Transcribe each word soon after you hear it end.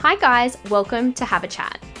Hi guys, welcome to Have a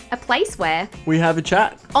Chat, a place where we have a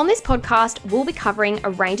chat. On this podcast, we'll be covering a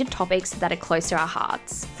range of topics that are close to our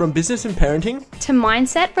hearts. From business and parenting to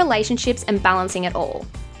mindset, relationships, and balancing it all.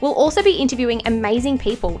 We'll also be interviewing amazing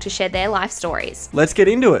people to share their life stories. Let's get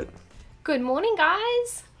into it. Good morning,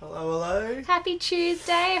 guys. Hello. Happy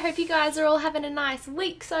Tuesday. I hope you guys are all having a nice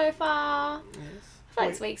week so far. Yes. I feel like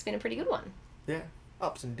this week's been a pretty good one. Yeah.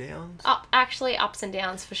 Ups and downs. Ups and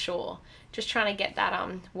downs for sure. Just trying to get that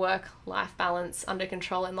work-life balance under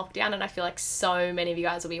control in lockdown, and I feel like so many of you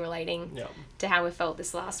guys will be relating to how we felt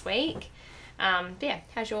this last week. But yeah,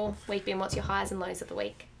 how's your week been? What's your highs and lows of the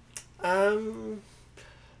week?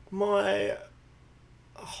 My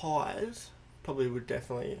highs probably would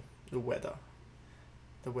definitely the weather.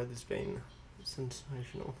 The weather's been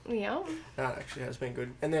sensational. Yeah. No, it actually has been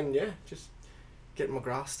good. And then just getting my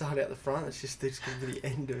grass started out the front. It's going to be the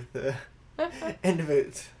end of the end of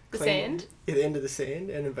it. The sand? Yeah, the end of the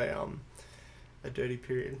sand, end of a dirty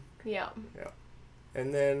period. Yeah. Yeah.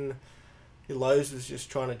 And then your lows was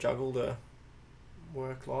just trying to juggle the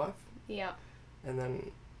work life. Yeah. And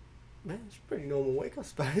then, man, it's a pretty normal week, I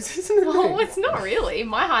suppose, isn't it? Well, it's not really.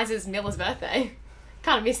 My highs is Milla's birthday.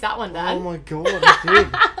 Kind of missed that one, Dad. Oh my God, I did.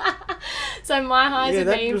 So my highs have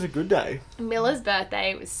been... that was a good day. Milla's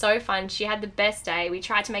birthday. It was so fun. She had the best day. We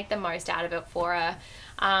tried to make the most out of it for her.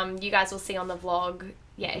 You guys will see on the vlog.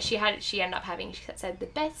 Yeah, she ended up having, she said, the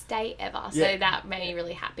best day ever. So that made me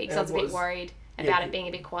really happy because I was a bit worried about it being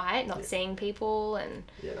a bit quiet, not seeing people. And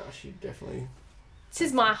yeah, no, she definitely... This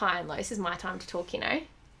is my high and low. This is my time to talk, you know.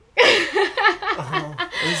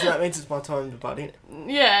 That means it's my time to butt in.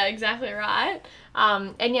 Yeah, exactly right.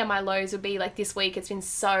 And yeah, my lows would be like this week. It's been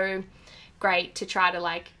so great to try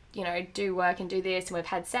to do work and do this, and we've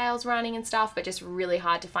had sales running and stuff, but just really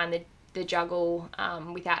hard to find the juggle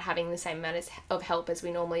without having the same amount of help as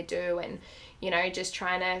we normally do, and just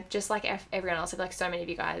trying to, just like everyone else, I feel like so many of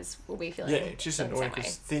you guys will be feeling it's just annoying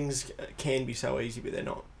because things can be so easy, but they're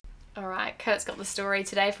not. All right, Kurt's got the story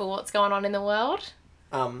today for what's going on in the world.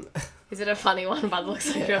 Is it a funny one by the looks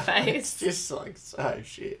of your face? It's just like, oh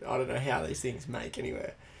shit, I don't know how these things make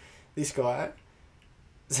anywhere. This guy,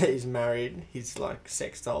 he's married, he's like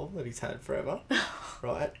sex doll that he's had forever,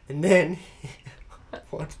 right? And then,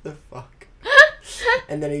 what the fuck?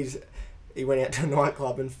 And then he went out to a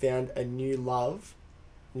nightclub and found a new love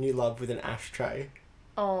with an ashtray.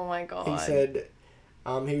 Oh my God. He said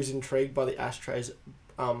he was intrigued by the ashtray's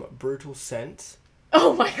brutal scent.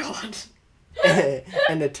 Oh my God.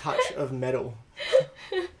 And a touch of metal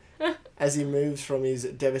as he moves from his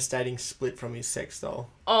devastating split from his sex doll.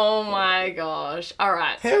 Oh my gosh. All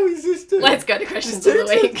right. How is this dude? Let's go to questions of the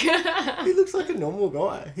week. He looks like a normal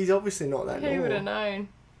guy. He's obviously not that normal. Who would have known?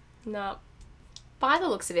 No. By the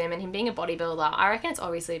looks of him and him being a bodybuilder, I reckon it's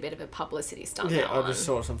obviously a bit of a publicity stunt. Yeah, I just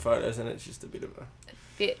saw some photos and it's just a bit of a...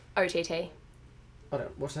 Bit OTT.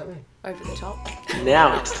 What's that mean? Over the top.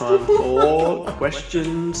 Now it's time for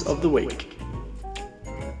questions of the week.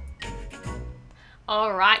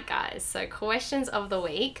 All right, guys. So questions of the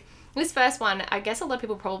week. This first one, I guess a lot of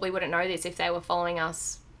people probably wouldn't know this if they were following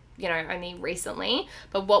us, only recently.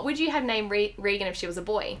 But what would you have named Regan if she was a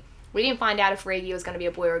boy? We didn't find out if Regan was going to be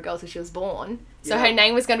a boy or a girl till she was born. So her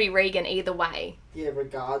name was going to be Regan either way. Yeah,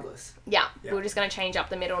 regardless. Yeah. We were just going to change up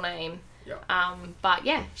the middle name. Yeah. But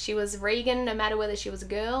yeah, she was Regan no matter whether she was a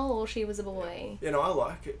girl or she was a boy. Yeah, no, I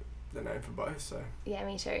like it. The name for both, so... Yeah,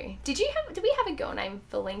 me too. Did we have a girl name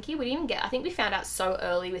for Linky? We didn't even get... I think we found out so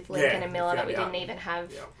early with Lincoln and Miller that we didn't even have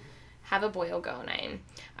a boy or girl name.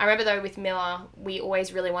 I remember, though, with Miller, we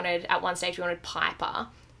always really wanted... At one stage, we wanted Piper.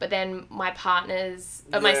 But then my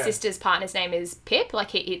sister's partner's name is Pip.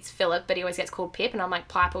 Like, it's Philip, but he always gets called Pip. And I'm like,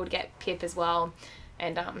 Piper would get Pip as well.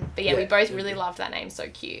 And, but yeah, we both really loved that name. So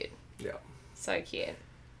cute. Yeah. So cute.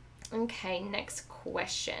 Okay, next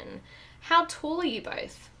question. How tall are you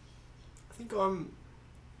both? I think I'm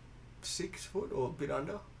 6 foot or a bit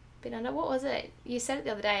under. Bit under? What was it? You said it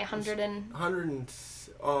the other day, 100 and...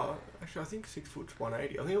 actually, I think 6 foot's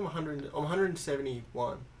 180. I think I'm 171.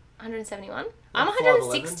 171? Like I'm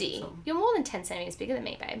 160. 5'11" You're more than 10 centimeters bigger than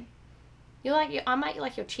me, babe. I might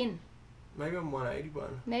like your chin. Maybe I'm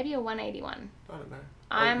 181. Maybe you're 181. I don't know.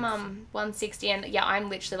 I'm 160, and yeah, I'm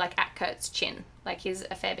literally like at Kurt's chin. Like he's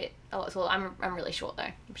a fair bit a lot taller. I'm really short though.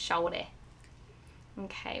 I'm shoulder.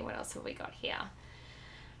 Okay, what else have we got here?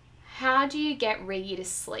 How do you get Rigi to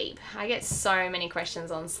sleep? I get so many questions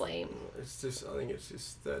on sleep. I think it's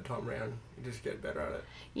just third time round. You just get better at it.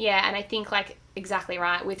 Yeah, and I think like exactly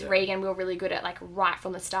right. With Regan, we were really good at like right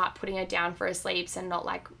from the start putting her down for her sleeps and not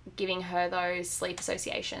like giving her those sleep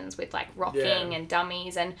associations with like rocking and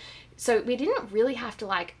dummies. And so we didn't really have to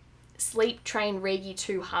like sleep train Regi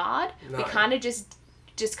too hard. No. We kind of just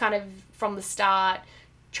kind of from the start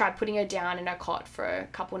tried putting her down in her cot for a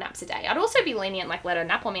couple naps a day. I'd also be lenient, like let her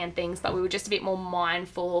nap on me and things, but we were just a bit more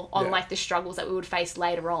mindful on like the struggles that we would face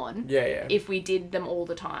later on if we did them all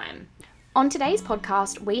the time. On today's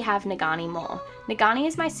podcast, we have Nagani Moore. Nagani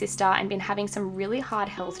is my sister and been having some really hard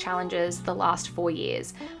health challenges the last 4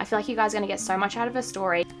 years. I feel like you guys are going to get so much out of her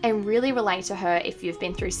story and really relate to her if you've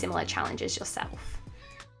been through similar challenges yourself.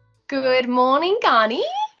 Good morning, Gani.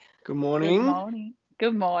 Good morning. Good morning.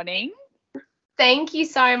 Good morning. Thank you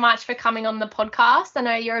so much for coming on the podcast. I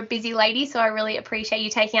know you're a busy lady, so I really appreciate you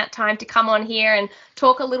taking out time to come on here and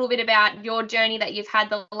talk a little bit about your journey that you've had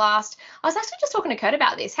the last... I was actually just talking to Kurt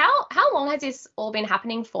about this. How long has this all been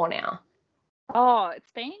happening for now? Oh, it's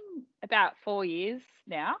been about 4 years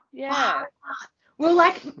now. Yeah. Wow. We're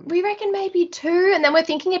like, we reckon maybe 2, and then we're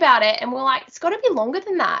thinking about it, and we're like, it's got to be longer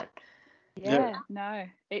than that. Yeah, no.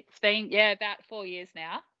 It's been, about 4 years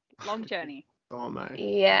now. Long journey. Oh, mate.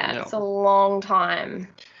 Yeah, it's a long time.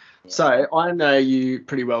 So I know you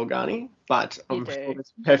pretty well, Gani, but I'm sure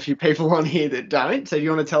there's a few people on here that don't. So do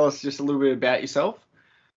you want to tell us just a little bit about yourself?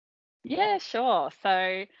 Yeah, sure. So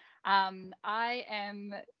I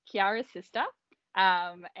am Kiara's sister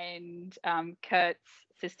and Kurt's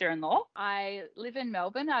sister-in-law. I live in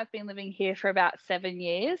Melbourne. I've been living here for about 7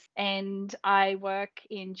 years, and I work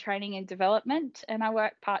in training and development, and I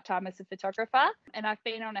work part-time as a photographer, and I've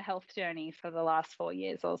been on a health journey for the last 4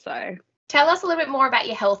 years or so. Tell us a little bit more about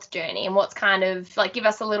your health journey and what's kind of like, give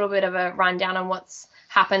us a little bit of a rundown on what's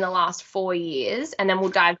happened the last 4 years, and then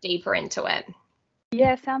we'll dive deeper into it.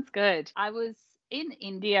 Yeah, sounds good. I was in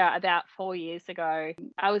India about 4 years ago.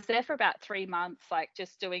 I was there for about 3 months, like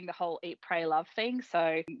just doing the whole eat, pray, love thing.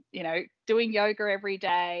 So, doing yoga every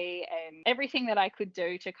day and everything that I could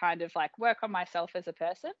do to kind of like work on myself as a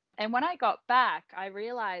person. And when I got back, I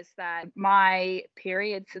realized that my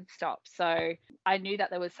periods had stopped. So I knew that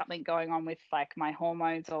there was something going on with like my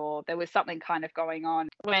hormones, or there was something kind of going on.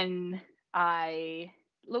 When I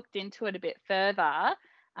looked into it a bit further,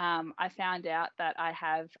 I found out that I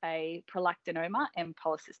have a prolactinoma and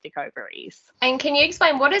polycystic ovaries. And can you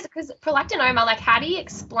explain what is, because prolactinoma, like how do you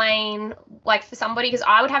explain, like for somebody, because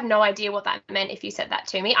I would have no idea what that meant if you said that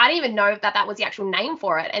to me. I didn't even know that was the actual name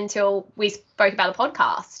for it until we spoke about the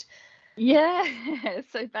podcast. Yeah.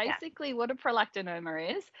 So basically what a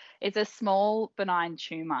prolactinoma is a small benign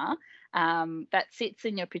tumor that sits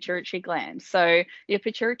in your pituitary gland. So your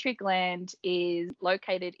pituitary gland is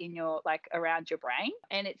located in your, like around your brain,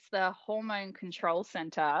 and it's the hormone control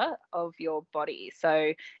center of your body.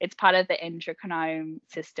 So it's part of the endocrinome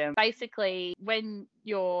system. Basically, when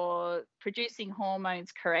you're producing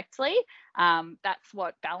hormones correctly, that's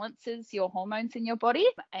what balances your hormones in your body.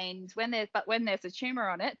 And when there's a tumor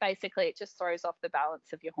on it, basically it just throws off the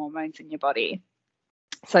balance of your hormones in your body.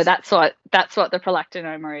 So that's what the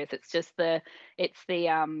prolactinoma is. It's just the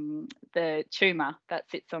tumor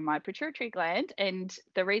that sits on my pituitary gland, and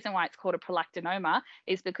the reason why it's called a prolactinoma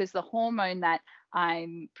is because the hormone that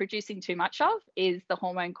I'm producing too much of is the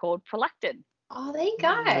hormone called prolactin. Oh, there you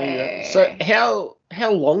go. So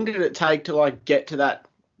how long did it take to like get to that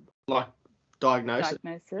like diagnosis?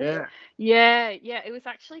 Yeah, it was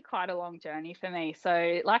actually quite a long journey for me.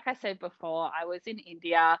 So like I said before, I was in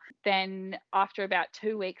India. Then after about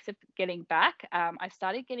 2 weeks of getting back, I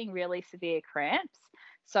started getting really severe cramps.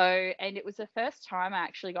 And it was the first time I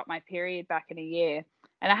actually got my period back in a year.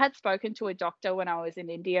 And I had spoken to a doctor when I was in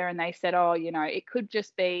India, and they said, it could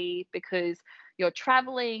just be because you're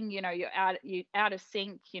traveling, you're out of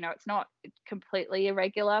sync, it's not completely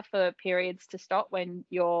irregular for periods to stop when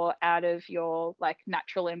you're out of your like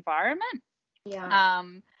natural environment. Yeah.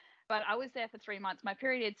 But I was there for 3 months. My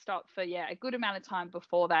period had stopped for a good amount of time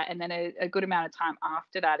before that, and then a good amount of time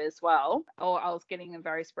after that as well. Or I was getting them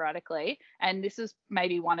very sporadically. And this was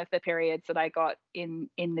maybe one of the periods that I got in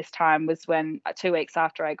this time, was when 2 weeks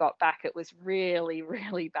after I got back, it was really,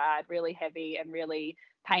 really bad, really heavy and really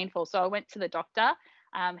painful. So I went to the doctor.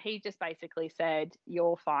 He just basically said,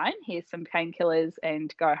 "You're fine. Here's some painkillers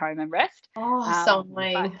and go home and rest." Oh, so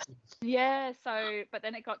annoying. But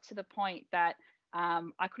then it got to the point that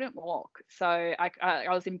I couldn't walk. So I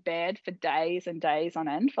was in bed for days and days on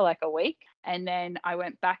end for like a week. And then I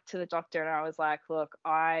went back to the doctor and I was like, "Look,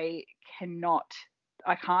 I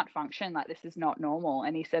can't function. Like, this is not normal."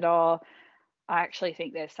 And he said, "Oh, I actually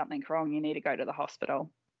think there's something wrong. You need to go to the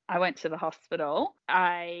hospital." I went to the hospital.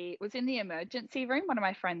 I was in the emergency room. One of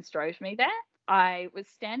my friends drove me there. I was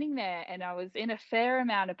standing there and I was in a fair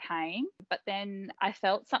amount of pain, but then I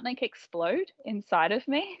felt something explode inside of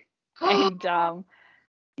me. And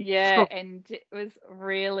Yeah, and it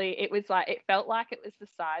felt like it was the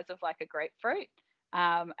size of like a grapefruit.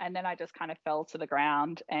 And then I just kind of fell to the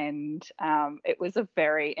ground, and it was a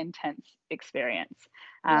very intense experience.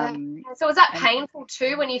 So was that painful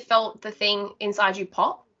too when you felt the thing inside you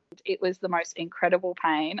pop? It was the most incredible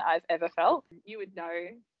pain I've ever felt. You would know,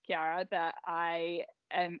 Kiara, that I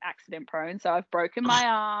am accident prone. So I've broken my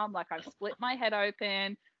arm, like I've split my head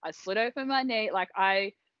open, I split open my knee, like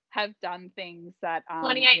I have done things that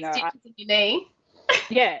 28 stitches in your knee.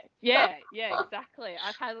 Yeah, exactly.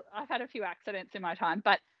 I've had a few accidents in my time,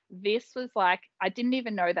 but this was like, I didn't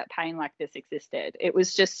even know that pain like this existed. It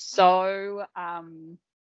was just so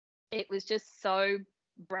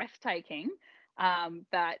breathtaking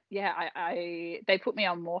that they put me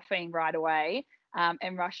on morphine right away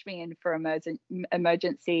and rushed me in for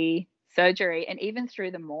emergency surgery. And even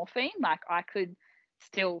through the morphine, like I could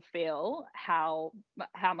still feel how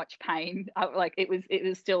much pain, like it was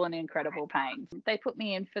still an incredible pain. They put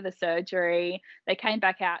me in for the surgery. They came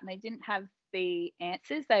back out and they didn't have the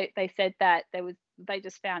answers. They said that they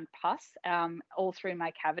just found pus all through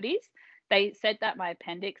my cavities. They said that my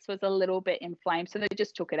appendix was a little bit inflamed, so they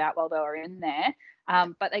just took it out while they were in there.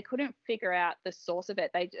 But they couldn't figure out the source of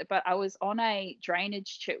it. But I was on a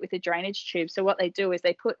drainage tube. So what they do is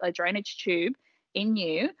they put a drainage tube in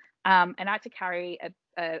you, and I had to carry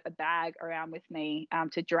a bag around with me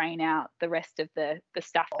to drain out the rest of the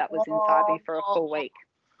stuff that was inside me for a full week.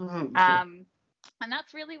 And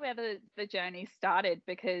that's really where the journey started,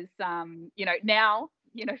 because now,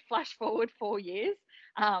 flash forward 4 years,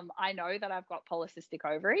 I know that I've got polycystic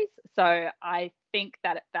ovaries, so I think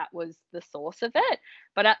that was the source of it.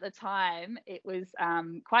 But at the time, it was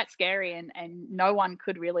quite scary, and no one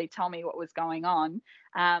could really tell me what was going on.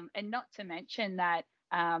 And not to mention that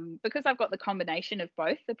because I've got the combination of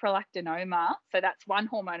both, the prolactinoma, so that's one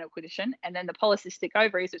hormonal condition, and then the polycystic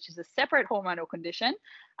ovaries, which is a separate hormonal condition,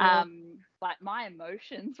 like my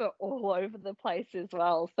emotions were all over the place as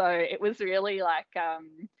well. So it was really like,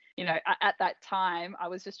 at that time, I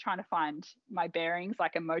was just trying to find my bearings,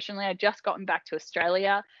 like emotionally. I'd just gotten back to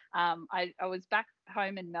Australia. I was back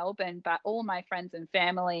home in Melbourne, but all my friends and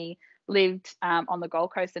family lived on the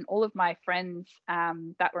Gold Coast, and all of my friends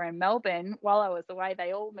that were in Melbourne while I was away,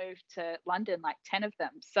 they all moved to London, like 10 of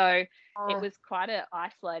them. So it was quite an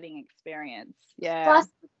isolating experience. Yeah. Plus,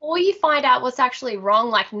 before you find out what's actually wrong,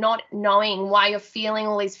 like not knowing why you're feeling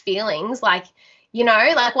all these feelings, like,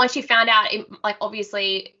 like once you found out, like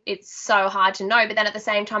obviously it's so hard to know, but then at the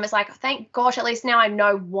same time, it's like, thank gosh, at least now I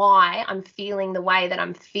know why I'm feeling the way that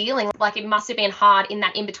I'm feeling. Like it must have been hard in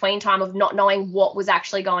that in-between time of not knowing what was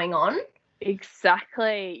actually going on.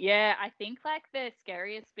 Exactly. Yeah. I think like the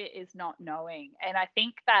scariest bit is not knowing. And I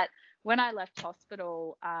think that when I left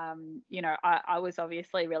hospital, I was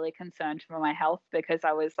obviously really concerned for my health, because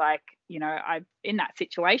I was like, I in that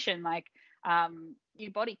situation, like,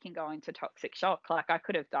 your body can go into toxic shock. Like I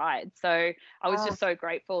could have died. So I was just so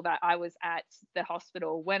grateful that I was at the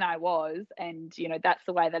hospital when I was, and that's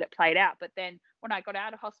the way that it played out. But then when I got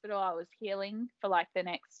out of hospital, I was healing for like the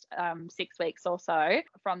next 6 weeks or so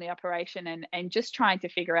from the operation, and just trying to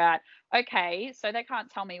figure out, okay, so they can't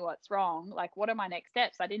tell me what's wrong, like what are my next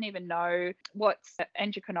steps? I didn't even know what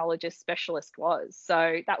endocrinologist specialist was.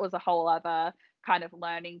 So that was a whole other kind of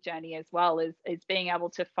learning journey as well, is being able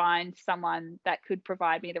to find someone that could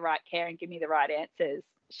provide me the right care and give me the right answers.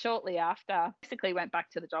 Shortly after, basically went back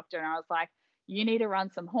to the doctor, and I was like, you need to run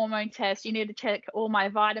some hormone tests, you need to check all my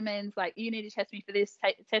vitamins, like you need to test me for this,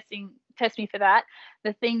 test me for that.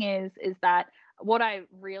 The thing is that what I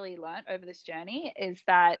really learned over this journey is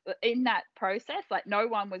that in that process, like no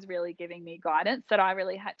one was really giving me guidance, that I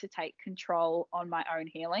really had to take control on my own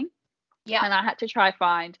healing. Yeah. And I had to try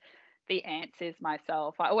find the answers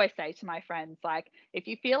myself. I always say to my friends, like, if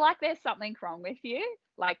you feel like there's something wrong with you,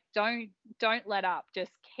 like don't let up,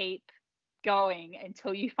 just keep going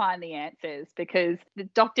until you find the answers, because the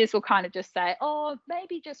doctors will kind of just say, oh,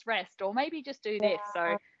 maybe just rest, or maybe just do this.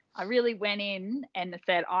 So I really went in and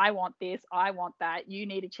said, I want this, I want that, you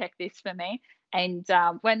need to check this for me. And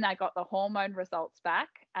when I got the hormone results back,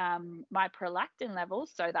 my prolactin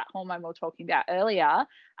levels, so that hormone we were talking about earlier,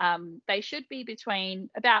 they should be between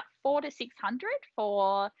about 400 to 600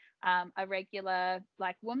 for a regular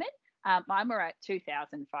like woman. Mine were at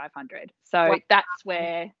 2,500. So that's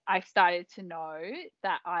where I started to know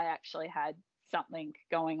that I actually had something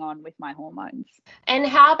going on with my hormones. And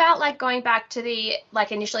how about like going back to the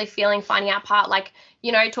like initially finding out part, like,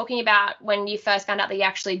 talking about when you first found out that you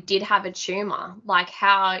actually did have a tumor, like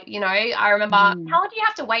how, I remember how long do you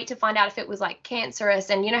have to wait to find out if it was like cancerous,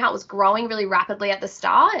 and how it was growing really rapidly at the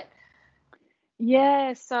start?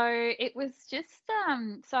 Yeah, so it was just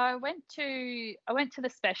so I went to the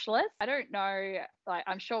specialist. I don't know, like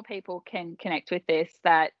I'm sure people can connect with this,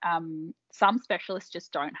 that some specialists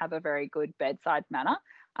just don't have a very good bedside manner.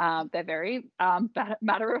 They're very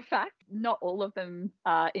matter of fact. Not all of them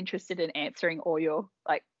are interested in answering all your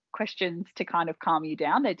like questions to kind of calm you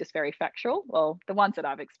down. They're just very factual. Well, the ones that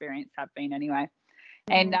I've experienced have been anyway.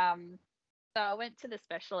 And so I went to the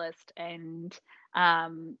specialist, and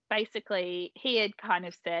basically he had kind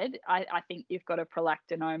of said, I think you've got a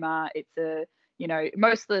prolactinoma. It's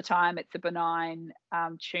most of the time it's a benign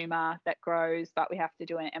tumor that grows, but we have to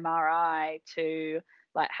do an MRI to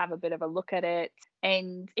like have a bit of a look at it.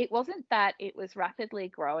 And it wasn't that it was rapidly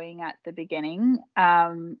growing at the beginning.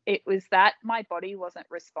 It was that my body wasn't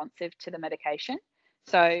responsive to the medication.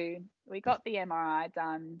 So we got the MRI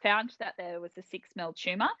done, found that there was a 6 mil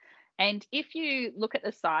tumor. And if you look at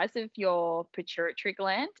the size of your pituitary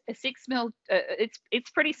gland, a 6 mil, it's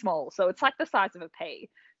pretty small. So it's like the size of a pea.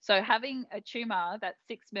 So having a tumor that's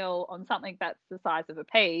 6 mil on something that's the size of a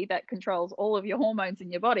pea that controls all of your hormones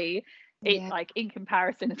in your body, it like in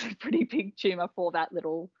comparison, it's a pretty big tumor for that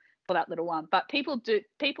little one. But people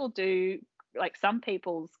do like some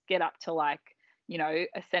people's get up to like, a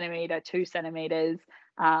centimeter, 2 centimeters.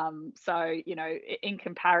 So, in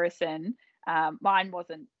comparison, mine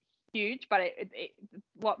wasn't huge, but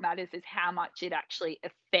what matters is how much it actually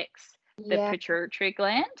affects the pituitary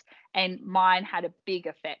gland, and mine had a big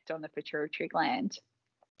effect on the pituitary gland.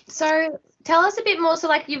 So tell us a bit more. So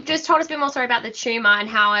like you've just told us a bit more story about the tumor and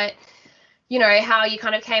how it, how you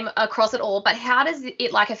kind of came across it all, but how does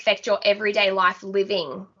it like affect your everyday life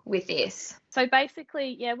living with this? So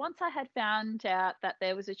basically, once I had found out that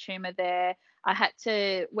there was a tumor there, I had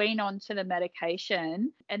to wean onto the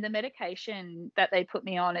medication, and the medication that they put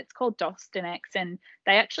me on, it's called Dostonex, and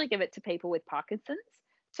they actually give it to people with Parkinson's.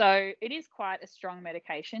 So it is quite a strong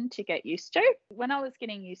medication to get used to. When I was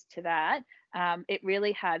getting used to that, it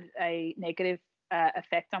really had a negative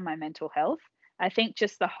effect on my mental health. I think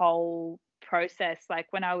just the whole process, like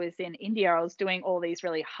when I was in India, I was doing all these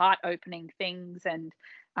really heart-opening things, and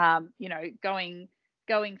going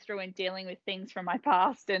through and dealing with things from my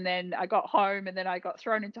past, and then I got home, and then I got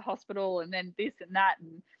thrown into hospital, and then this and that,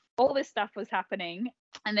 and all this stuff was happening,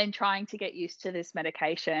 and then trying to get used to this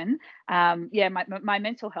medication. My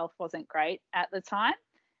mental health wasn't great at the time,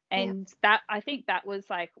 and that I think that was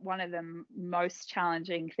like one of the most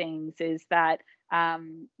challenging things, is that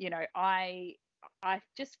I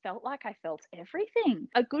just felt like I felt everything.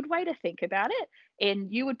 A good way to think about it,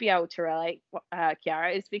 and you would be able to relate,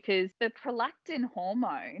 Kiara, is because the prolactin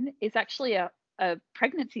hormone is actually a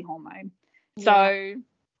pregnancy hormone. Yeah.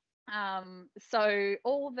 So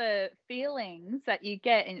all the feelings that you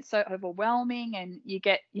get, and it's so overwhelming, and you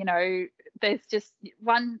get, there's just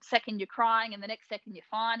 1 second you're crying and the next second you're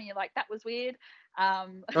fine, and you're like, that was weird.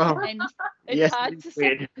 And it's hard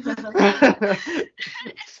to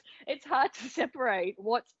it's hard to separate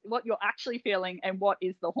what you're actually feeling and what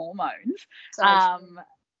is the hormones. So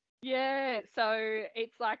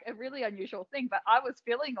it's like a really unusual thing, but I was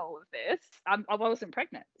feeling all of this. I wasn't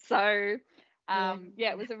pregnant, so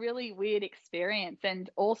it was a really weird experience,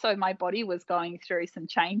 and also my body was going through some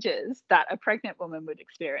changes that a pregnant woman would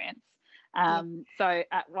experience. So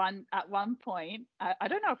at one point, I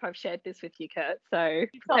don't know if I've shared this with you, Kurt, so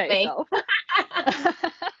prepare yourself.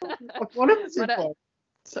 What is it for?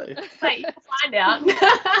 So wait, find out.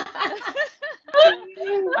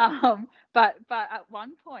 But at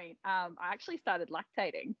one point, I actually started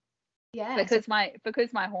lactating. Yeah. Because my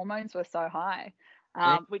hormones were so high,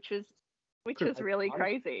 which was really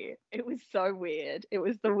crazy. It was so weird. It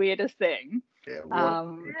was the weirdest thing.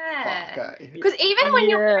 Because even when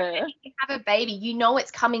you're pregnant, you have a baby,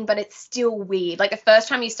 it's coming, but it's still weird. Like the first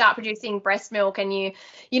time you start producing breast milk, and you're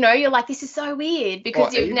like, this is so weird,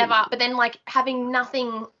 because you've never. But then like having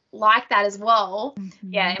nothing like that as well.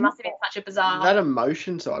 Mm-hmm. Yeah, it must have been such a bizarre. That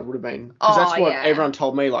emotion side would have been, because that's what everyone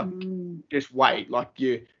told me. Like, just wait, like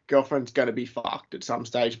your girlfriend's going to be fucked at some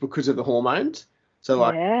stage because of the hormones. So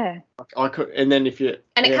like, I could, and then if you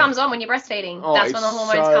it comes on when you're breastfeeding. That's when the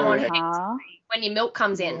hormones come on. When your milk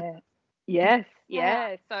comes in. Yes.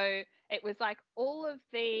 So it was like all of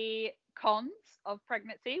the cons of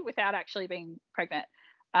pregnancy without actually being pregnant.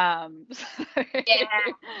 So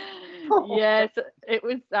it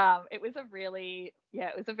was a really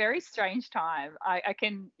it was a very strange time. I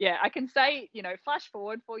can say, flash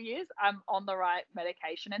forward 4 years, I'm on the right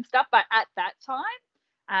medication and stuff, but at that time,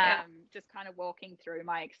 just kind of walking through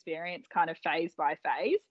my experience kind of phase by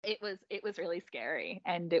phase, it was really scary,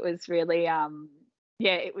 and it was really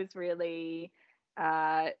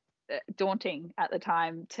daunting at the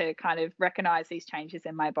time to kind of recognize these changes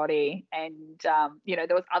in my body. And,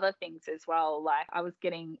 there was other things as well. Like I was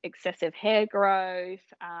getting excessive hair growth,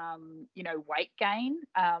 weight gain,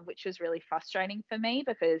 which was really frustrating for me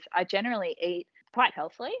because I generally eat quite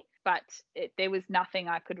healthily, but there was nothing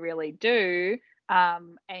I could really do.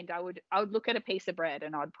 And I would look at a piece of bread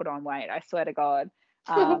and I'd put on weight. I swear to God.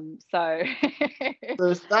 So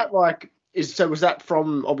is that was that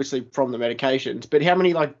obviously from the medications, but how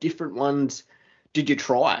many like different ones did you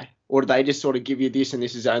try? Or do they just sort of give you this and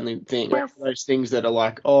this is the only thing? Yes. Those things that are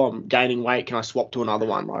like, oh, I'm gaining weight, can I swap to another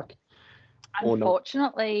one? Like,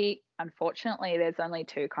 unfortunately, there's only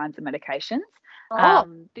 2 kinds of medications.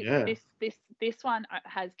 This one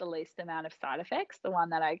has the least amount of side effects, the one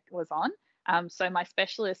that I was on. So my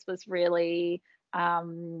specialist was really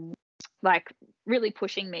really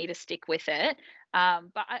pushing me to stick with it.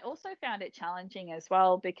 But I also found it challenging as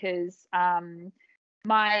well because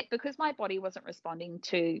my body wasn't responding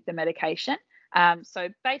to the medication. So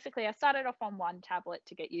basically I started off on 1 tablet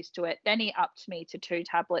to get used to it. Then he upped me to 2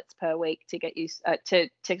 tablets per week to get used to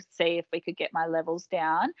see if we could get my levels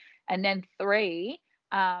down, and then 3.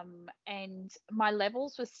 And my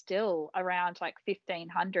levels were still around like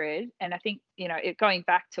 1500. And I think, going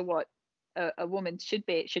back to what a woman should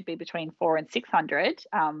be, it should be between 400 and 600.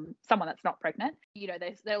 Someone that's not pregnant,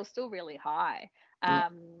 they were still really high.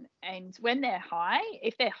 And when they're high,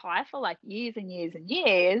 if they're high for like years and years and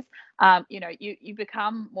years, you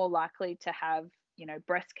become more likely to have,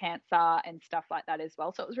 breast cancer and stuff like that as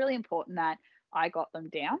well. So it was really important that I got them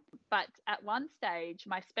down. But at one stage,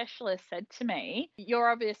 my specialist said to me, "You're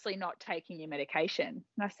obviously not taking your medication."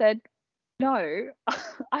 And I said, "No,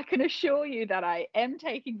 I can assure you that I am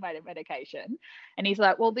taking my medication." And he's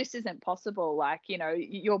like, "Well, this isn't possible. Like,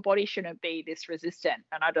 your body shouldn't be this resistant."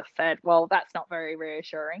 And I just said, "Well, that's not very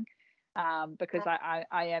reassuring, because I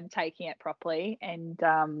am taking it properly, and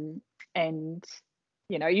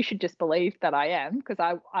you should just believe that I am, because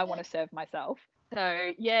I want to serve myself."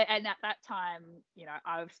 So yeah, and at that time,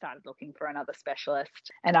 I've started looking for another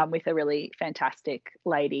specialist, and I'm with a really fantastic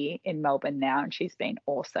lady in Melbourne now, and she's been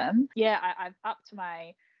awesome. Yeah, I've upped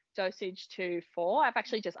my dosage to 4. I've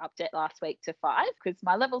actually just upped it last week to 5 because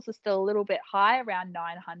my levels are still a little bit high, around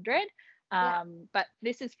 900. But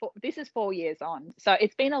this is 4 years on, so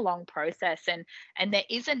it's been a long process, and there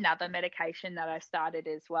is another medication that I started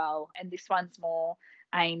as well, and this one's more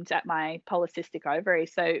aimed at my polycystic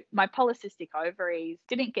ovaries. So my polycystic ovaries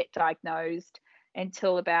didn't get diagnosed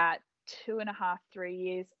until about 2.5, 3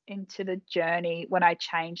 years into the journey when I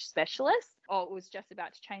changed specialists, or was just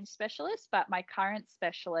about to change specialists. But my current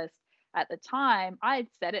specialist at the time, I had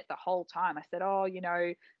said it the whole time. I said, "Oh,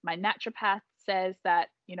 my naturopath says that,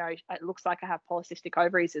 it looks like I have polycystic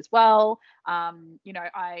ovaries as well.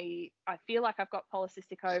 I feel like I've got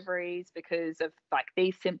polycystic ovaries because of like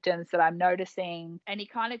these symptoms that I'm noticing." And he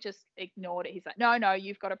kind of just ignored it. He's like, no,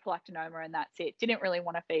 you've got a prolactinoma and that's it. Didn't really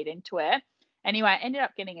want to feed into it. Anyway, I ended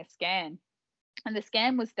up getting a scan. And the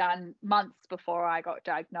scan was done months before I got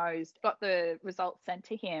diagnosed, got the results sent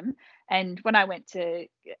to him. And when I went to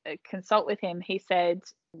consult with him, he said,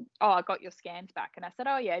 "Oh, I got your scans back." And I said,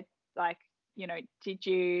 "Oh, yeah, like, did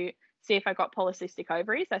you see if I got polycystic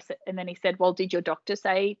ovaries?" I said, and then he said, "Well, did your doctor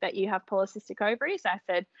say that you have polycystic ovaries?" I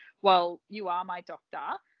said, "Well, you are my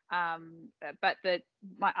doctor. But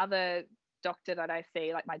my other doctor that I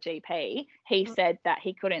see, like my GP, he said that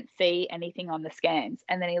he couldn't see anything on the scans."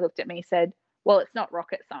 And then he looked at me and said, "Well, it's not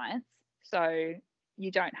rocket science, so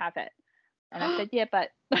you don't have it." And I said, "Yeah,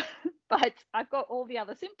 but I've got all the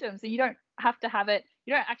other symptoms, and you don't have to have it.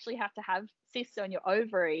 You don't actually have to have cysts on your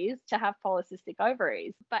ovaries to have polycystic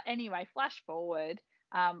ovaries." But anyway, flash forward,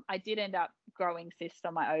 I did end up growing cysts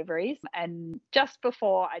on my ovaries, and just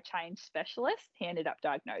before I changed specialists, he ended up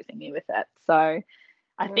diagnosing me with it. So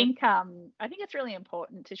I think it's really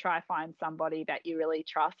important to try to find somebody that you really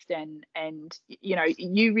trust, and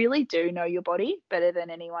you really do know your body better than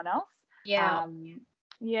anyone else.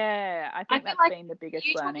 Yeah. I think that's been the biggest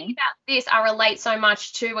learning. Talking about this, I relate so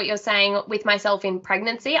much to what you're saying with myself in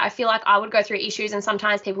pregnancy. I feel like I would go through issues and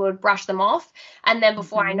sometimes people would brush them off, and then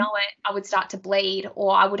before I know it, I would start to bleed,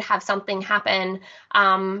 or I would have something happen.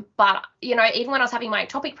 But even when I was having my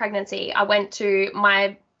ectopic pregnancy, I went to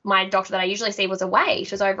my doctor that I usually see was away.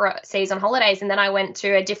 She was overseas on holidays, and then I went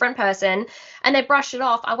to a different person and they brushed it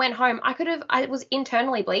off. I went home. I was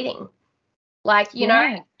internally bleeding,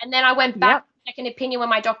 and then I went back second opinion when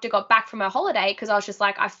my doctor got back from her holiday, because I was just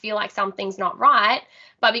like, I feel like something's not right.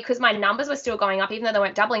 But because my numbers were still going up, even though they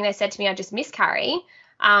weren't doubling, they said to me I just miscarry.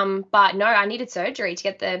 But no, I needed surgery to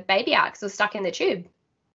get the baby out because it was stuck in the tube.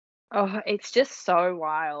 Oh, it's just so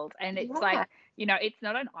wild. And it's Yeah. like, it's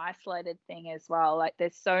not an isolated thing as well. Like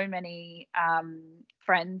there's so many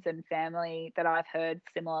friends and family that I've heard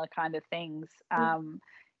similar kind of things. And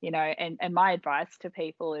my advice to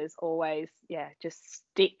people is always, just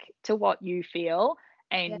stick to what you feel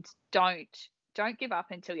and don't give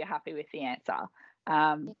up until you're happy with the answer.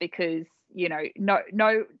 Because,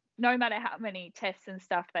 no matter how many tests and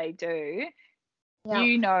stuff they do,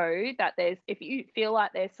 that if you feel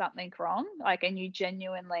like there's something wrong, like, and you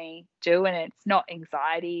genuinely do, and it's not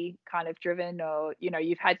anxiety kind of driven, or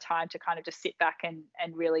you've had time to kind of just sit back and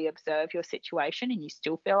really observe your situation, and you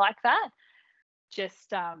still feel like that,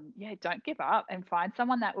 just don't give up and find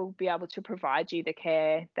someone that will be able to provide you the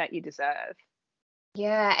care that you deserve.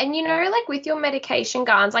 Yeah, and like with your medication,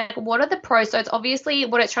 Gans, like what are the pros? So it's obviously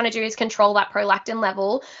what it's trying to do is control that prolactin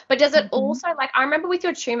level, but does it also, like, I remember with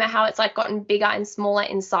your tumor how it's like gotten bigger and smaller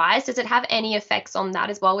in size. Does it have any effects on that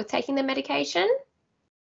as well with taking the medication?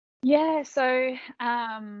 Yeah, so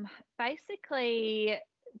basically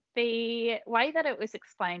the way that it was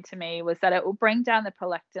explained to me was that it will bring down the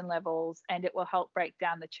prolactin levels and it will help break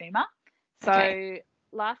down the tumor. So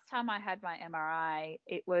last time I had my MRI,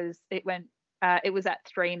 it was at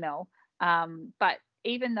 3 mil. But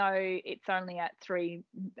even though it's only at 3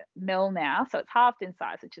 mil now, so it's halved in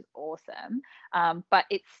size, which is awesome. But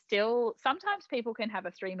it's still, sometimes people can have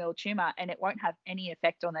a 3 mil tumor and it won't have any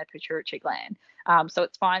effect on their pituitary gland. So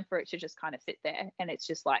it's fine for it to just kind of sit there and it's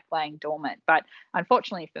just like laying dormant. But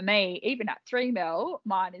unfortunately for me, even at 3 mil,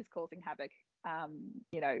 mine is causing havoc,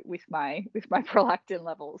 with my prolactin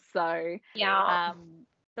levels. So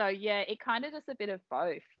it kind of does a bit of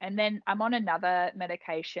both. And then I'm on another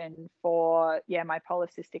medication for my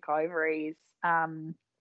polycystic ovaries. And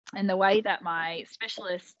the way that my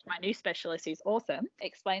new specialist, who's awesome,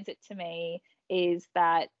 explains it to me is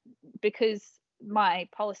that because my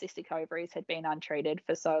polycystic ovaries had been untreated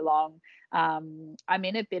for so long, I'm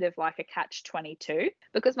in a bit of like a catch-22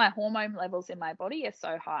 because my hormone levels in my body are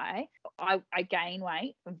so high. I gain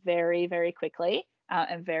weight very, very quickly.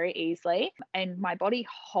 And very easily, and my body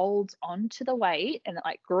holds on to the weight and it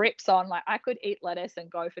like grips on. Like I could eat lettuce and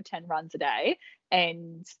go for 10 runs a day,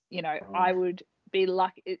 and I would be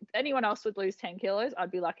lucky. If anyone else would lose 10 kilos, I'd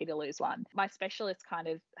be lucky to lose one. My specialist kind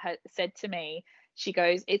of said to me, she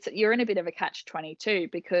goes, you're in a bit of a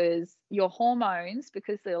catch-22 because your hormones,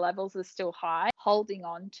 because the levels are still high, holding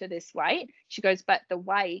on to this weight. She goes, but the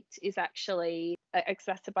weight is actually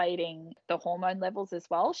exacerbating the hormone levels as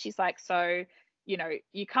well. She's like, so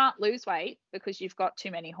you can't lose weight because you've got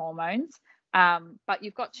too many hormones, but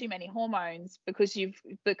you've got too many hormones because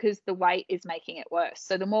the weight is making it worse.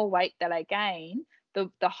 So the more weight that I gain, the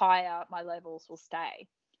higher my levels will stay.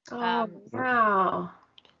 Wow.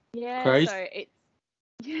 Yeah, crazy. so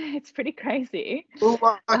it's pretty crazy.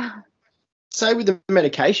 Well, say with the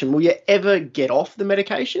medication, will you ever get off the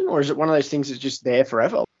medication, or is it one of those things that's just there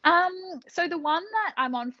forever? So the one that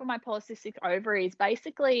I'm on for my polycystic ovaries,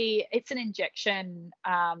 basically it's an injection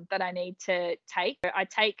that I need to take. I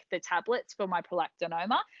take the tablets for my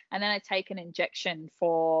prolactinoma, and then I take an injection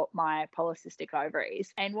for my polycystic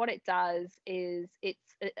ovaries. And what it does is it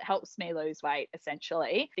helps me lose weight,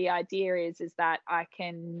 essentially. The idea is that I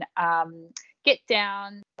can get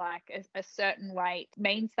down like a certain weight,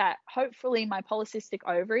 means that hopefully my polycystic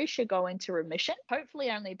ovaries should go into remission,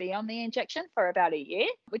 hopefully only be on the injection for about a year,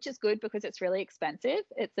 which is good because it's really expensive.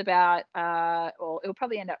 It's about it'll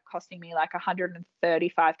probably end up costing me like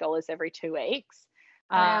 $135 every 2 weeks.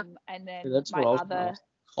 And then that's my other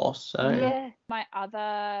costs. My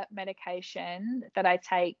other medication that I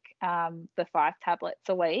take, the 5 tablets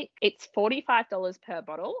a week, it's $45 per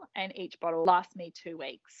bottle, and each bottle lasts me 2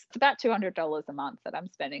 weeks. It's about $200 a month that I'm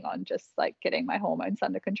spending on just like getting my hormones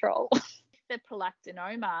under control. The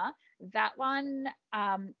prolactinoma, that one,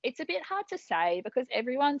 it's a bit hard to say because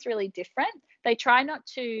everyone's really different. They try not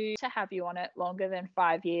to have you on it longer than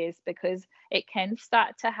 5 years because it can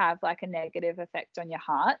start to have like a negative effect on your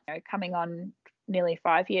heart. Coming on nearly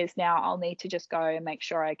 5 years now, I'll need to just go and make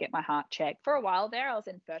sure I get my heart checked. For a while there, I was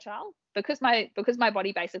infertile because my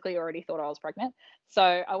body basically already thought I was pregnant. So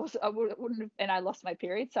I wouldn't have, and I lost my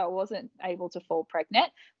period, so I wasn't able to fall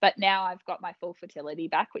pregnant. But now I've got my full fertility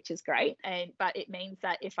back, which is great. But it means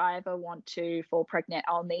that if I ever want to fall pregnant,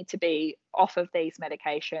 I'll need to be off of these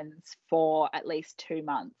medications for at least 2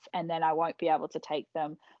 months, and then I won't be able to take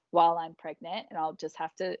them while I'm pregnant, and I'll just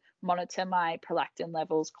have to monitor my prolactin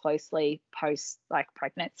levels closely post like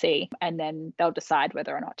pregnancy, and then they'll decide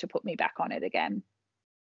whether or not to put me back on it again.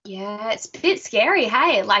 Yeah, it's a bit scary,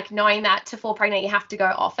 hey, like knowing that to fall pregnant you have to go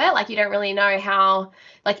off it. Like you don't really know how,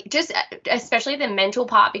 like just especially the mental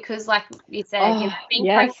part, because like you said, being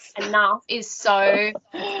pregnant enough is so,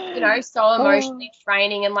 so emotionally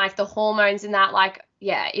draining, and like the hormones in that, like,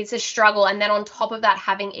 yeah, it's a struggle. And then on top of that,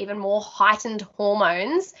 having even more heightened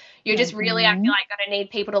hormones, you're just really, I feel like, going to need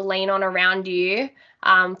people to lean on around you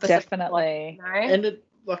for definitely support, And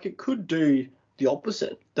it could do the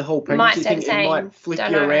opposite. The whole pregnancy thing, it might flip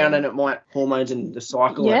you around, and it might hormones in the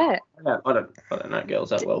cycle. Yeah, I don't know girls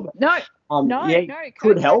that well, but no,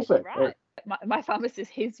 could help it. Right. My pharmacist,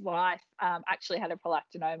 his wife, actually had a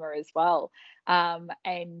prolactinoma as well,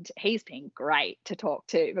 and he's been great to talk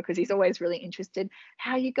to because he's always really interested.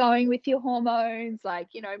 How are you going with your hormones? Like,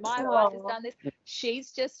 my wife has done this. She's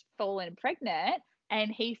just fallen pregnant. And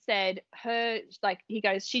he said he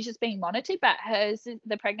goes, she's just being monitored, but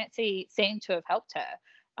the pregnancy seemed to have helped her.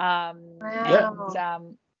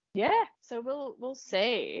 Wow. And so we'll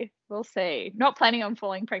see. We'll see. Not planning on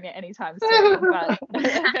falling pregnant anytime soon, but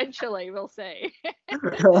eventually we'll see.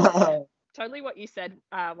 Totally what you said,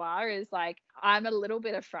 Wah, is like, I'm a little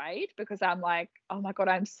bit afraid because I'm like, oh my God,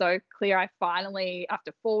 I'm so clear. I finally,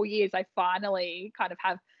 after 4 years, I finally kind of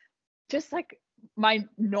have just like my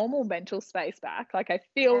normal mental space back. Like I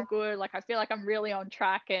feel good. Like I feel like I'm really on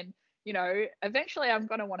track, and eventually I'm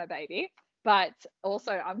gonna want a baby. But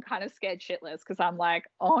also I'm kind of scared shitless because I'm like,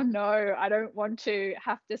 oh no, I don't want to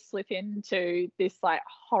have to slip into this like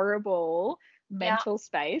horrible mental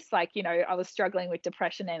space. Like, I was struggling with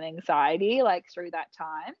depression and anxiety like through that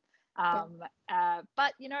time.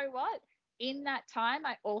 But you know what? In that time,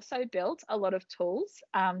 I also built a lot of tools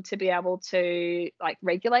to be able to like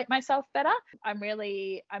regulate myself better. I'm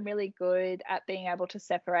really good at being able to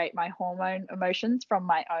separate my hormone emotions from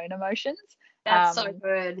my own emotions. That's so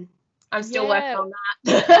good. I'm still working on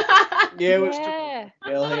that. We're still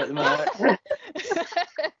building at the moment.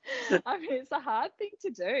 I mean, it's a hard thing to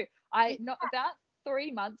do. About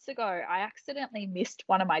 3 months ago, I accidentally missed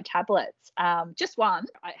one of my tablets. Just one.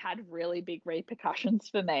 It had really big repercussions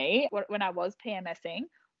for me. When I was PMSing,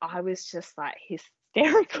 I was just like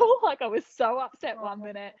hysterical. Like I was so upset one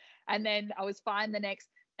minute, and then I was fine the next.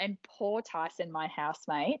 And poor Tyson, my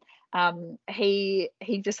housemate, he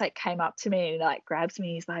just like came up to me and like grabs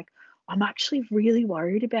me. He's like, I'm actually really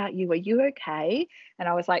worried about you. Are you okay? And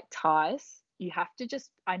I was like, Tice, you have to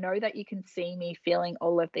I know that you can see me feeling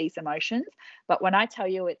all of these emotions, but when I tell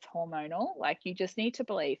you it's hormonal, like you just need to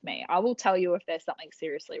believe me. I will tell you if there's something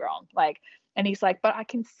seriously wrong. Like, and he's like, but I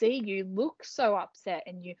can see you look so upset,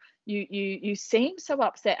 and you seem so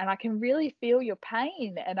upset, and I can really feel your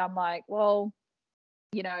pain. And I'm like, well,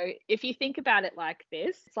 if you think about it like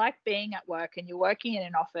this, it's like being at work and you're working in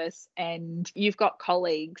an office and you've got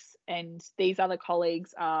colleagues, and these other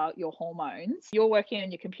colleagues are your hormones. You're working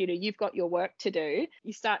on your computer, you've got your work to do.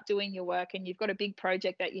 You start doing your work and you've got a big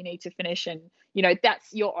project that you need to finish, and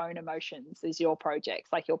that's your own emotions is your projects,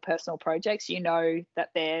 like your personal projects. That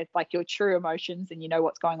they're like your true emotions, and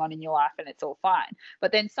what's going on in your life, and it's all fine.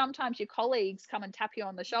 But then sometimes your colleagues come and tap you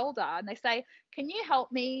on the shoulder and they say, can you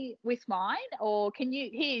help me with mine? Or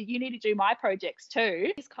you need to do my projects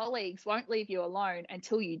too. These colleagues won't leave you alone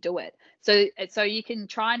until you do it. So you can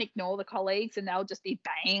try and ignore the colleagues, and they'll just be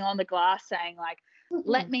banging on the glass saying like,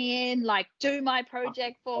 let me in, like do my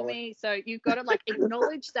project for me. So you've got to like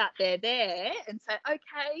acknowledge that they're there and say,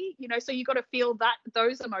 okay, so you've got to feel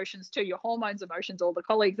those emotions too, your hormones emotions, or the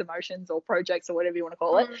colleagues emotions, or projects, or whatever you want to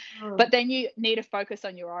call it. But then you need to focus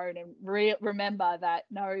on your own and remember that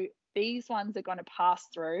no, these ones are going to pass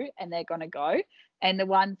through and they're going to go. And the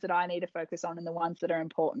ones that I need to focus on and the ones that are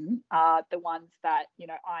important are the ones that,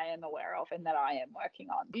 I am aware of and that I am working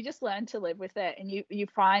on. You just learn to live with it, and you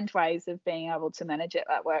find ways of being able to manage it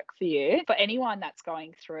at work for you. For anyone that's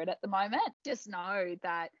going through it at the moment, just know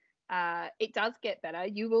that it does get better.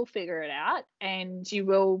 You will figure it out, and you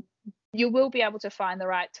will be able to find the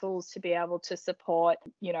right tools to be able to support,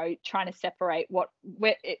 trying to separate what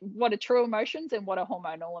are true emotions and what are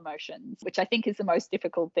hormonal emotions, which I think is the most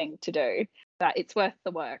difficult thing to do, but it's worth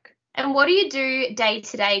the work. And what do you do day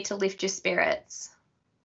to day to lift your spirits?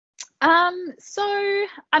 So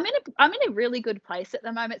I'm in a really good place at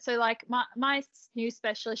the moment. So like my new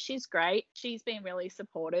specialist, she's great. She's been really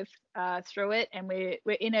supportive through it, and we're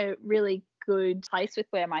in a really good place with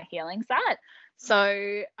where my healing's at.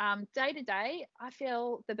 So day to day, I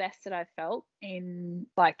feel the best that I've felt in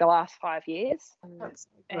like the last 5 years. That's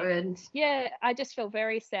good. And yeah, I just feel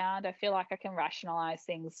very sound. I feel like I can rationalize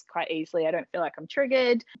things quite easily. I don't feel like I'm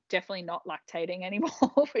triggered. Definitely not lactating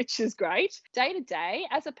anymore, which is great. Day to day,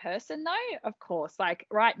 as a person though, of course, like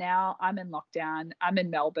right now I'm in lockdown. I'm in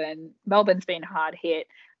Melbourne. Melbourne's been hard hit.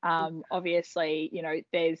 Obviously, you know,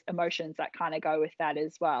 there's emotions that kind of go with that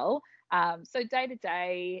as well. So day to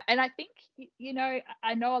day, and I think, you know,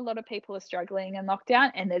 I know a lot of people are struggling in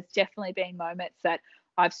lockdown, and there's definitely been moments that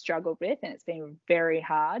I've struggled with, and it's been very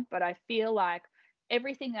hard. But I feel like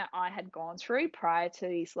everything that I had gone through prior to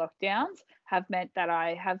these lockdowns have meant that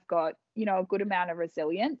I have got, you know, a good amount of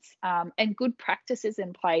resilience and good practices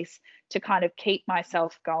in place to kind of keep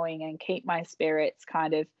myself going and keep my spirits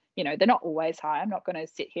kind of, you know, they're not always high. I'm not going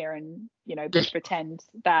to sit here and, you know, pretend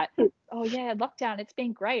that, oh yeah, lockdown, it's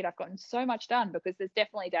been great, I've gotten so much done, because there's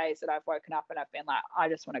definitely days that I've woken up and I've been like, I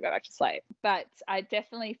just want to go back to sleep. But I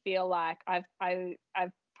definitely feel like I've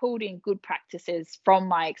pulled in good practices from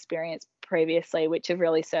my experience previously, which have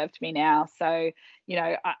really served me now. So, you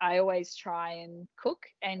know, I always try and cook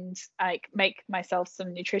and like make myself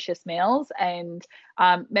some nutritious meals, and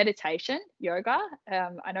meditation, yoga.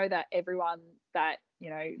 I know that everyone that, you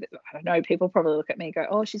know, I don't know, people probably look at me and go,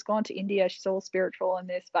 oh, she's gone to India, she's all spiritual and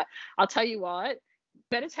this, but I'll tell you what,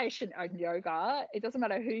 meditation and yoga, it doesn't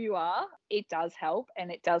matter who you are, it does help, and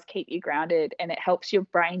it does keep you grounded, and it helps your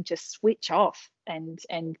brain just switch off and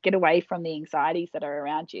get away from the anxieties that are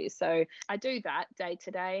around you. So I do that day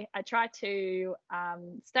to day. I try to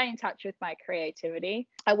stay in touch with my creativity.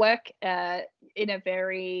 I work in a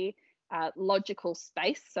very logical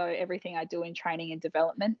space, so everything I do in training and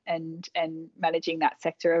development and managing that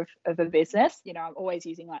sector of a business, you know, I'm always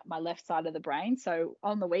using like my left side of the brain. So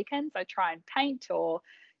on the weekends I try and paint, or,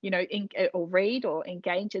 you know, or read or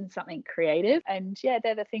engage in something creative. And yeah,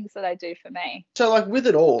 they're the things that I do for me. So like with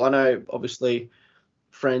it all, I know obviously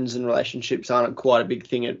friends and relationships aren't quite a big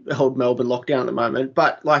thing at old Melbourne lockdown at the moment,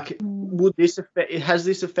 but like has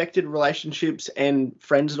this affected relationships and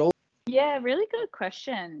friends at all? Yeah, really good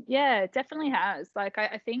question. Yeah, it definitely has. Like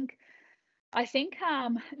I think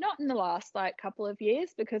not in the last like couple of years,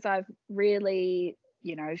 because I've really,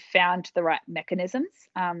 you know, found the right mechanisms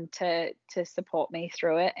to support me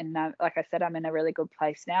through it. And like I said, I'm in a really good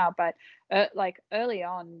place now. But like early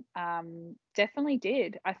on, definitely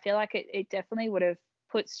did. I feel like it definitely would have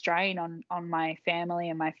put strain on my family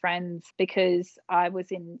and my friends, because I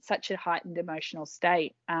was in such a heightened emotional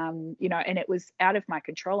state, you know, and it was out of my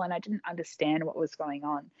control, and I didn't understand what was going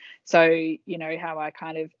on. So, you know, how I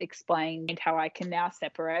kind of explained how I can now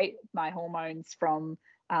separate my hormones from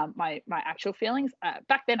my actual feelings.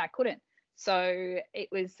 Back then I couldn't. So it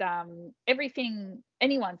was everything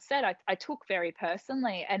anyone said, I took very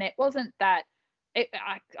personally, and it wasn't that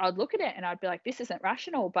I'd look at it and I'd be like, this isn't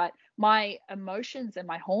rational, but my emotions and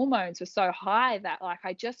my hormones were so high that like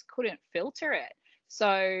I just couldn't filter it.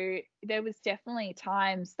 So there was definitely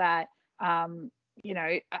times that, you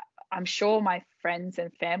know, I'm sure my friends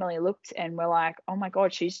and family looked and were like, oh my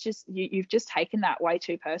God, you've just taken that way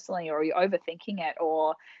too personally, or you're overthinking it,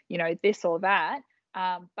 or, you know, this or that.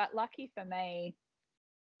 But lucky for me,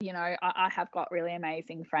 you know, I have got really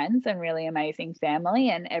amazing friends and really amazing family,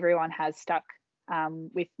 and everyone has stuck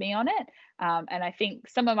with me on it. And I think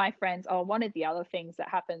some of my friends, one of the other things that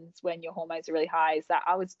happens when your hormones are really high is that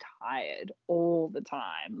I was tired all the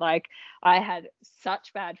time. Like I had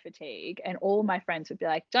such bad fatigue, and all my friends would be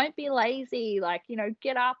like, don't be lazy, like, you know,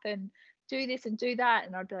 get up and do this and do that.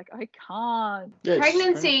 And I'd be like, I can't. Yes.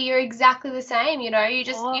 Pregnancy, you're exactly the same, you know, you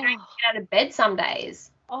just you don't get out of bed some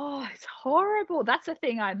days. Oh, it's horrible. That's the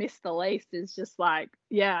thing I miss the least, is just like,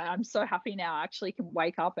 yeah, I'm so happy now I actually can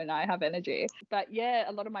wake up and I have energy. But yeah,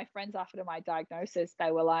 a lot of my friends after my diagnosis, they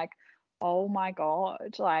were like, oh my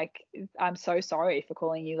God, like, I'm so sorry for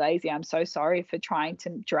calling you lazy. I'm so sorry for trying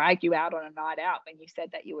to drag you out on a night out when you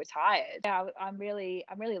said that you were tired. Yeah, I'm really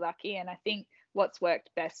lucky. And I think what's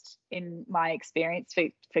worked best in my experience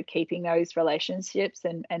for keeping those relationships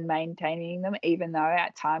and maintaining them, even though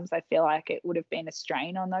at times I feel like it would have been a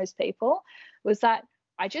strain on those people, was that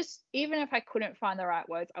I just, even if I couldn't find the right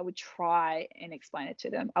words, I would try and explain it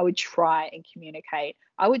to them. I would try and communicate.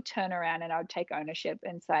 I would turn around and I would take ownership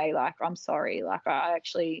and say, like, I'm sorry, like I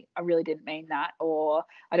really didn't mean that, or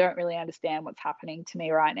I don't really understand what's happening to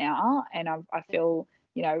me right now, and I feel,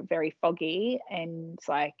 you know, very foggy, and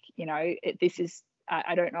like, you know,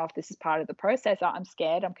 I don't know if this is part of the process. I'm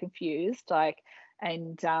scared, I'm confused, like,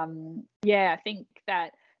 and yeah, I think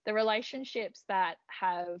that the relationships that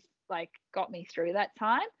have like got me through that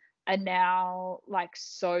time are now like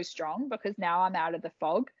so strong, because now I'm out of the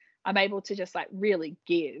fog. I'm able to just like really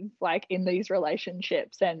give like in these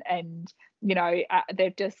relationships, and you know,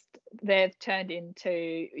 they've turned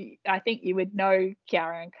into, I think you would know,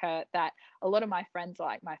 Kiara and Kurt, that a lot of my friends are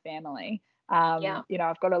like my family. You know,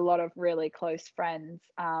 I've got a lot of really close friends,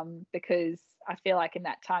 because I feel like in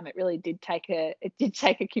that time it really did take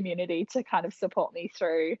a community to kind of support me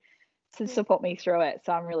through it.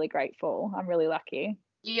 So I'm really grateful. I'm really lucky.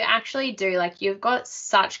 You actually do. Like, you've got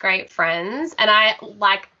such great friends, and I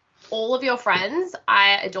like all of your friends.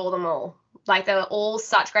 I adore them all. Like, they're all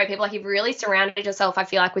such great people. Like, you've really surrounded yourself, I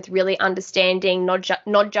feel like, with really understanding, not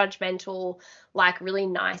judgmental, like really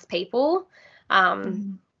nice people. I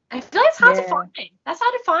feel like it's hard to find. That's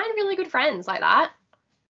hard to find really good friends like that.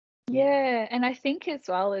 Yeah, and I think as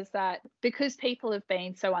well is that because people have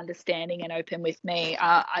been so understanding and open with me,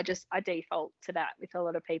 I default to that with a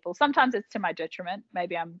lot of people. Sometimes it's to my detriment.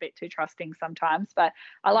 Maybe I'm a bit too trusting sometimes, but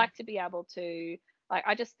I like to be able to, like,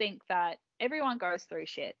 I just think that everyone goes through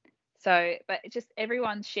shit. So, but it just,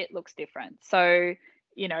 everyone's shit looks different. So,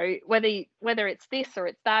 you know, whether it's this or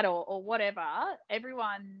it's that or whatever,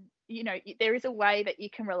 everyone, you know, there is a way that you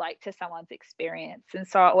can relate to someone's experience. And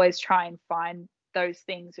so I always try and find those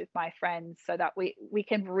things with my friends so that we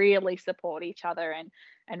can really support each other and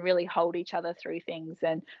really hold each other through things.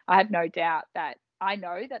 And I have no doubt that I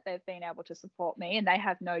know that they've been able to support me, and they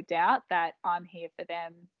have no doubt that I'm here for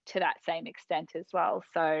them to that same extent as well.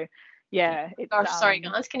 So yeah, it's, gosh, sorry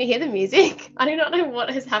guys, can you hear the music? I do not know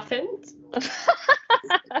what has happened. This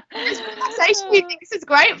conversation, you think this is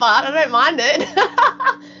great, but I don't mind it.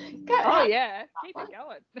 Oh yeah, keep it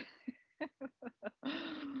going.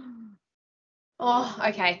 Oh,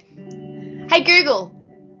 okay. Hey Google,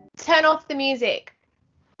 turn off the music.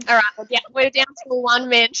 All right, we're down to a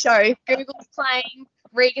one-man show. Google's playing.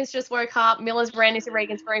 Regan's just woke up. Miller's ran into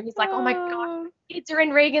Regan's room. He's like, oh my gosh, kids are in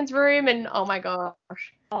Regan's room, and oh my gosh.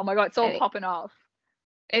 Oh my God, it's all popping off.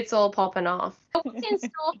 It's all popping off. What's in store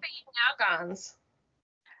for you now, Guns?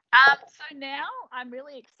 So now I'm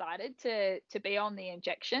really excited to be on the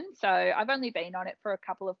injection. So I've only been on it for a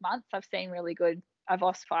couple of months. I've seen really good. I've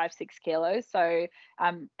lost 5-6 kilos. So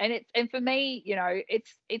and for me, you know,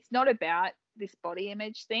 it's not about this body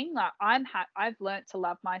image thing. Like I've learned to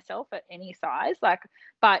love myself at any size. Like,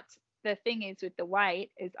 but the thing is with the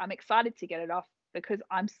weight is I'm excited to get it off because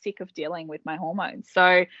I'm sick of dealing with my hormones.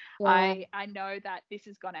 So I know that this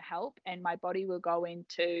is going to help, and my body will go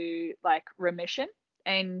into like remission.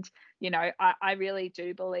 And, you know, I really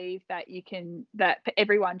do believe that that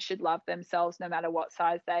everyone should love themselves no matter what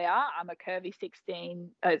size they are. I'm a curvy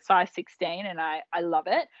size 16, and I love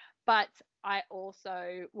it. But I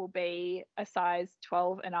also will be a size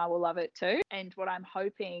 12 and I will love it too. And what I'm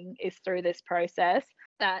hoping is through this process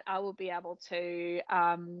that I will be able to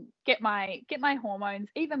get my hormones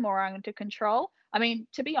even more under control. I mean,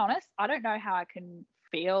 to be honest, I don't know how I can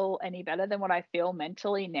feel any better than what I feel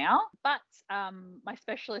mentally now, but my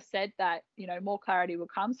specialist said that, you know, more clarity will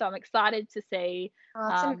come, so I'm excited to see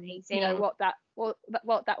you know, what that will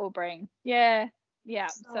bring. So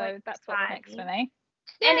that's what's next for me.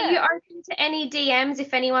 And are you open to any DMs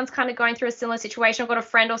if anyone's kind of going through a similar situation? I've got a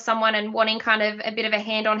friend or someone and wanting kind of a bit of a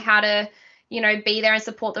hand on how to, you know, be there and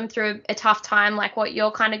support them through a tough time like what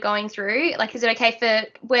you're kind of going through. Like, is it okay for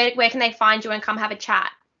where can they find you and come have a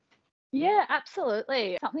chat? Yeah,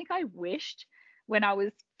 absolutely. Something I wished when I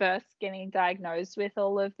was first getting diagnosed with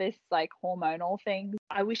all of this like hormonal things,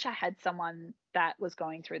 I wish I had someone that was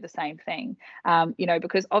going through the same thing, you know,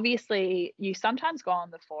 because obviously you sometimes go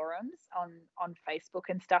on the forums on Facebook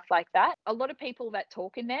and stuff like that. A lot of people that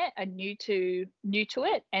talk in there are new to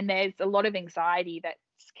it, and there's a lot of anxiety that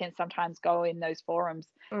can sometimes go in those forums.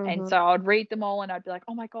 And so I'd read them all and I'd be like,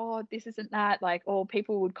 oh my God, this isn't that, like, or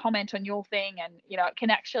people would comment on your thing, and you know, it can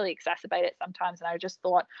actually exacerbate it sometimes. And I just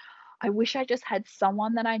thought, I wish I just had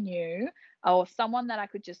someone that I knew or someone that I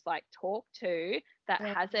could just like talk to that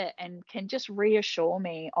has it and can just reassure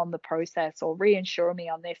me on the process or reassure me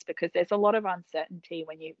on this, because there's a lot of uncertainty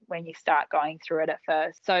when you start going through it at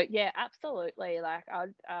first. So yeah, absolutely. Like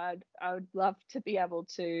I would love to be able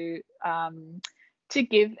to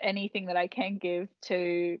give anything that I can give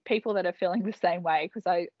to people that are feeling the same way, because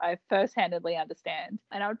I first-handedly understand.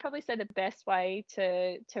 And I would probably say the best way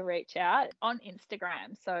to reach out on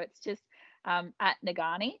Instagram. So it's just at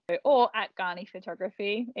Nagani or at Ghani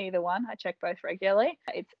Photography, either one. I check both regularly.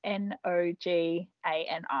 It's Nogani,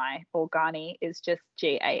 or Ghani is just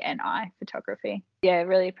Gani Photography. Yeah,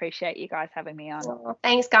 really appreciate you guys having me on. Oh,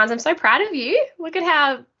 thanks, guys. I'm so proud of you. Look at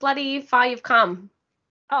how bloody far you've come.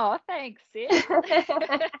 Oh, thanks, sis. I'm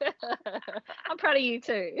proud of you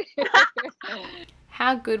too.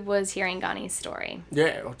 How good was hearing Ghani's story?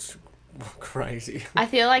 Yeah, it's crazy. I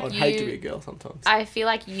feel like I'd hate to be a girl sometimes. I feel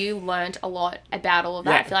like you learnt a lot about all of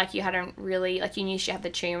that. Yeah. I feel like you hadn't really, like, you knew she had the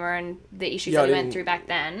tumour and the issues that you went through back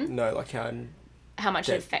then. No, like how much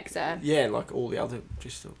it affects her. Yeah, and like all the other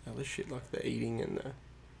shit, like the eating and the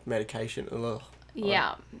medication. Ugh.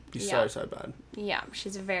 Yeah. It's so bad. Yeah,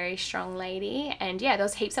 she's a very strong lady. And yeah, there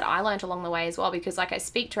was heaps that I learnt along the way as well, because like I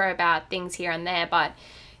speak to her about things here and there, but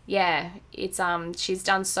yeah, it's she's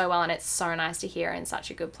done so well, and it's so nice to hear her in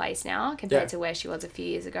such a good place now compared to where she was a few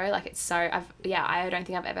years ago. Like it's so I don't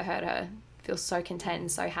think I've ever heard her feel so content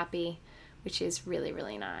and so happy, which is really,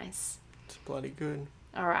 really nice. It's bloody good.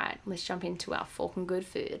 All right, let's jump into our Forking Good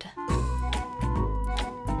food.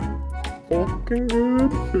 Forking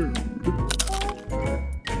Good food.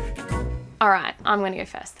 All right, I'm going to go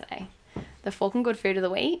first today. The Forking Good food of the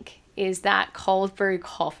week is that cold brew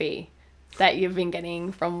coffee that you've been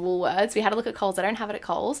getting from Woolworths. We had a look at Coles. I don't have it at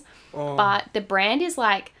Coles. Oh. But the brand is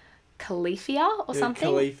like Califia or something.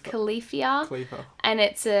 Califia. And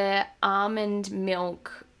it's a almond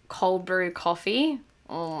milk cold brew coffee.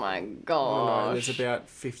 Oh my gosh. Oh no, there's about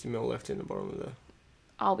 50 ml left in the bottom of the...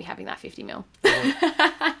 I'll be having that 50 ml.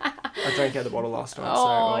 I drank out the bottle last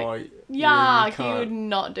night, yuck, you would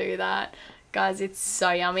not do that. Guys, it's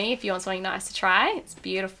so yummy. If you want something nice to try, it's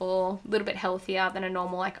beautiful, a little bit healthier than a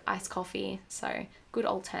normal like iced coffee. So good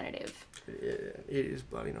alternative. Yeah, it is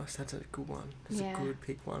bloody nice. That's a good one. That's a good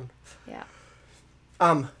pick one. Yeah.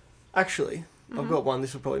 Actually, I've got one.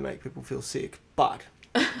 This will probably make people feel sick, but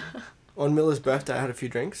on Miller's birthday, I had a few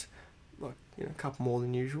drinks, like a couple more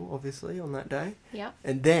than usual, obviously, on that day. Yeah.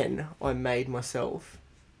 And then I made myself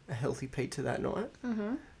a healthy pizza that night.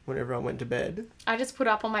 Mm-hmm. Whenever I went to bed. I just put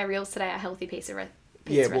up on my reels today a healthy pizza recipe.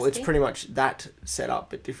 It's pretty much that setup,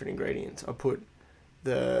 but different ingredients. I put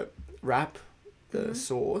the wrap, the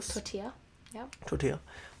sauce. Tortilla. Yep. Tortilla.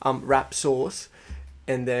 Wrap sauce.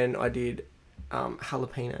 And then I did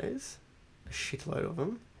jalapenos, a shitload of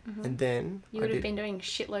them. Mm-hmm. And then you would have been doing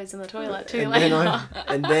shitloads in the toilet too and later.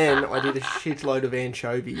 And then I did a shitload of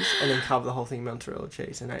anchovies and then covered the whole thing in mozzarella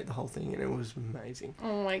cheese and ate the whole thing, and it was amazing.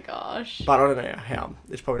 Oh my gosh. But I don't know how.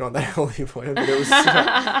 It's probably not that healthy for you, but it was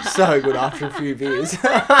so good after a few beers.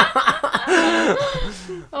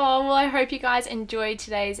 Oh, well, I hope you guys enjoyed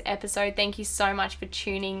today's episode. Thank you so much for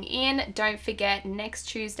tuning in. Don't forget, next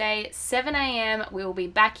Tuesday, 7 a.m, we will be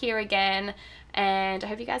back here again, and I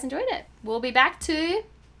hope you guys enjoyed it. We'll be back to...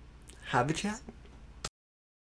 have a chat.